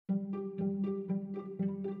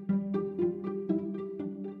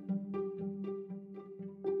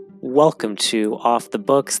Welcome to Off the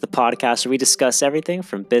Books, the podcast where we discuss everything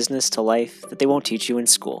from business to life that they won't teach you in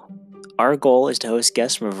school. Our goal is to host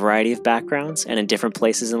guests from a variety of backgrounds and in different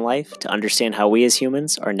places in life to understand how we as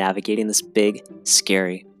humans are navigating this big,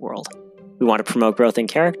 scary world. We want to promote growth in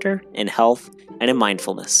character, in health, and in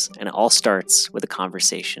mindfulness, and it all starts with a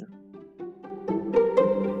conversation.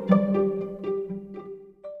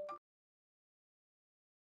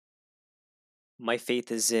 My faith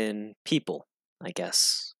is in people, I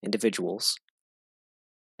guess, individuals.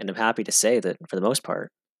 And I'm happy to say that, for the most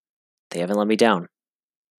part, they haven't let me down,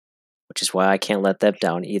 which is why I can't let them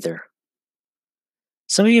down either.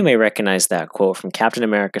 Some of you may recognize that quote from Captain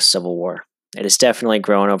America Civil War. It has definitely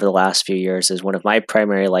grown over the last few years as one of my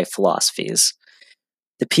primary life philosophies.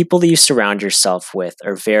 The people that you surround yourself with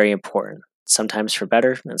are very important, sometimes for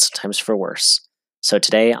better and sometimes for worse. So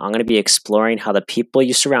today, I'm going to be exploring how the people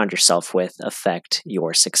you surround yourself with affect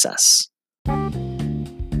your success.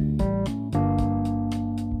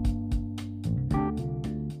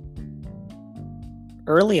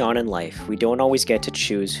 Early on in life, we don't always get to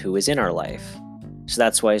choose who is in our life. So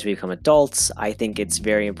that's why as we become adults, I think it's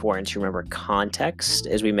very important to remember context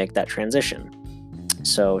as we make that transition.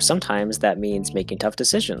 So sometimes that means making tough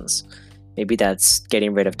decisions. Maybe that's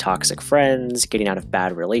getting rid of toxic friends, getting out of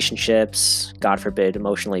bad relationships, God forbid,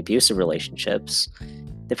 emotionally abusive relationships.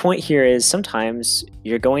 The point here is sometimes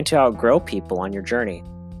you're going to outgrow people on your journey,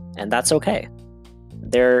 and that's okay.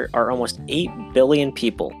 There are almost 8 billion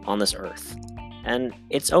people on this earth, and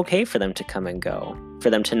it's okay for them to come and go, for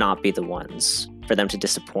them to not be the ones, for them to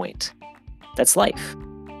disappoint. That's life.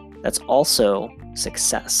 That's also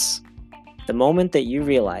success. The moment that you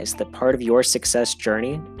realize that part of your success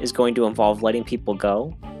journey is going to involve letting people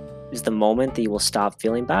go is the moment that you will stop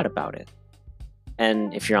feeling bad about it.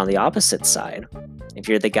 And if you're on the opposite side, if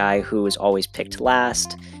you're the guy who is always picked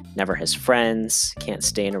last, never has friends, can't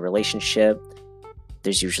stay in a relationship,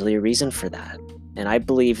 there's usually a reason for that. And I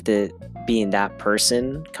believe that being that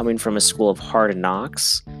person, coming from a school of hard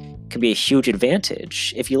knocks, can be a huge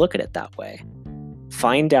advantage if you look at it that way.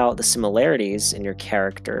 Find out the similarities in your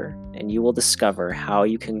character, and you will discover how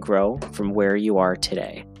you can grow from where you are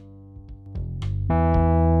today.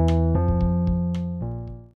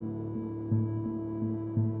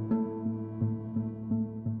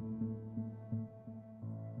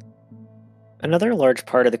 Another large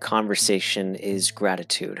part of the conversation is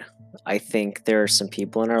gratitude. I think there are some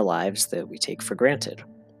people in our lives that we take for granted.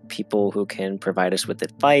 People who can provide us with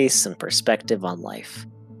advice and perspective on life.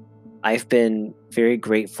 I've been very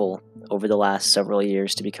grateful over the last several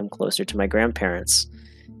years to become closer to my grandparents.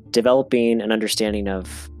 Developing an understanding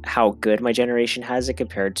of how good my generation has it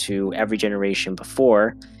compared to every generation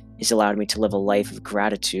before has allowed me to live a life of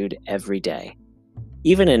gratitude every day.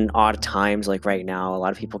 Even in odd times like right now, a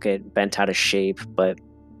lot of people get bent out of shape, but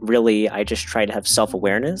really I just try to have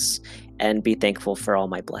self-awareness and be thankful for all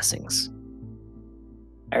my blessings.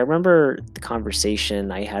 I remember the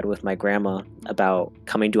conversation I had with my grandma about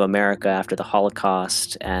coming to America after the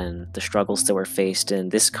Holocaust and the struggles that were faced in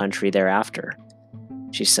this country thereafter.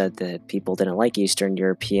 She said that people didn't like Eastern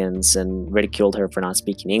Europeans and ridiculed her for not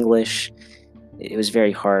speaking English. It was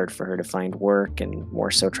very hard for her to find work and more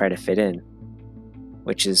so try to fit in.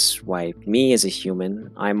 Which is why me as a human,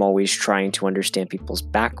 I'm always trying to understand people's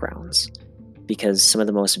backgrounds. Because some of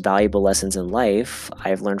the most valuable lessons in life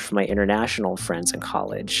I've learned from my international friends in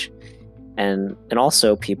college, and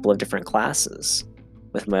also people of different classes.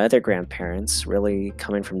 With my other grandparents really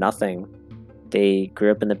coming from nothing, they grew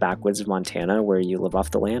up in the backwoods of Montana where you live off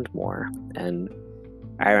the land more. And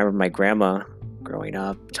I remember my grandma growing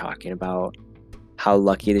up talking about how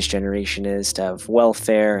lucky this generation is to have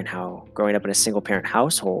welfare and how growing up in a single parent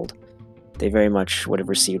household, they very much would have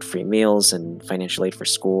received free meals and financial aid for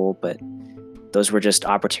school, but those were just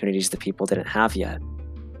opportunities that people didn't have yet.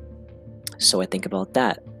 So I think about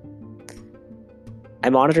that.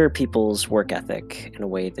 I monitor people's work ethic in a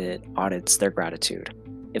way that audits their gratitude.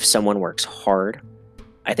 If someone works hard,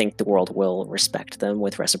 I think the world will respect them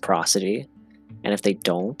with reciprocity. And if they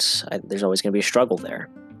don't, there's always going to be a struggle there.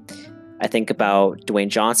 I think about Dwayne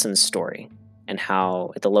Johnson's story and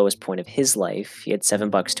how at the lowest point of his life, he had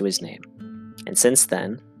 $7 to his name. And since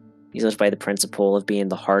then, he lives by the principle of being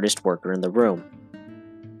the hardest worker in the room.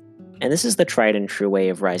 And this is the tried and true way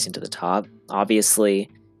of rising to the top. Obviously,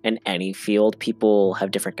 in any field, people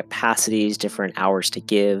have different capacities, different hours to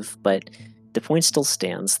give, but the point still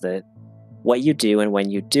stands that what you do and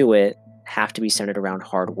when you do it have to be centered around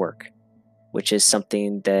hard work, which is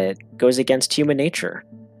something that goes against human nature,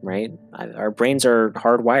 right? Our brains are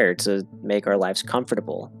hardwired to make our lives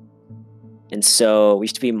comfortable. And so we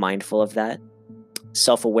should be mindful of that.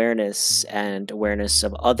 Self-awareness and awareness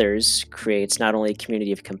of others creates not only a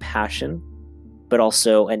community of compassion, but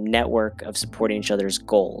also a network of supporting each other's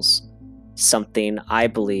goals, something I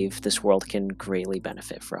believe this world can greatly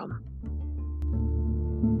benefit from.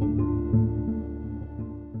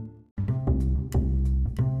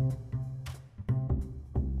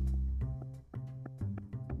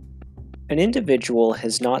 An individual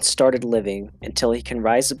has not started living until he can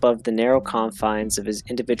rise above the narrow confines of his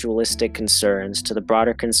individualistic concerns to the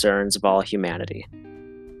broader concerns of all humanity.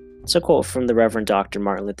 It's a quote from the Reverend Dr.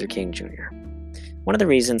 Martin Luther King Jr. One of the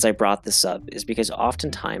reasons I brought this up is because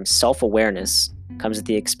oftentimes self-awareness comes at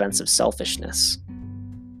the expense of selfishness.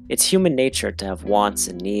 It's human nature to have wants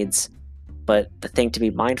and needs, but the thing to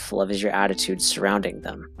be mindful of is your attitude surrounding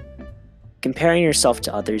them. Comparing yourself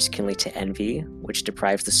to others can lead to envy, which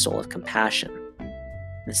deprives the soul of compassion.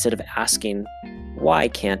 Instead of asking, why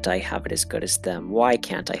can't I have it as good as them? Why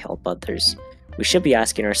can't I help others? We should be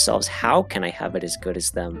asking ourselves, how can I have it as good as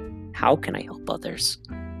them? How can I help others?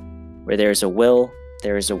 Where there is a will,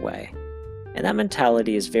 there is a way. And that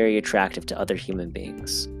mentality is very attractive to other human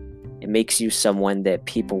beings. It makes you someone that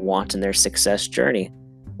people want in their success journey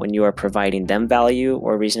when you are providing them value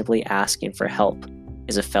or reasonably asking for help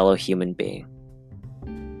as a fellow human being.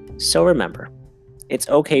 So remember, it's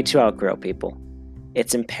okay to outgrow people.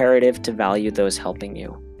 It's imperative to value those helping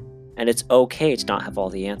you. And it's okay to not have all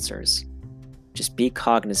the answers. Just be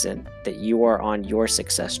cognizant that you are on your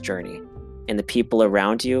success journey, and the people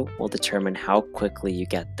around you will determine how quickly you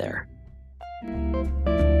get there.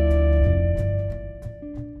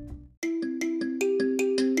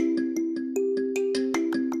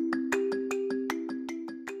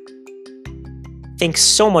 Thanks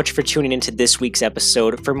so much for tuning into this week's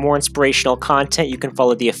episode. For more inspirational content, you can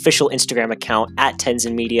follow the official Instagram account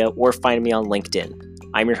 @Tenzin or find me on LinkedIn.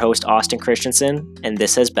 I'm your host, Austin Christensen, and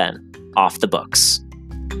this has been Off the Books.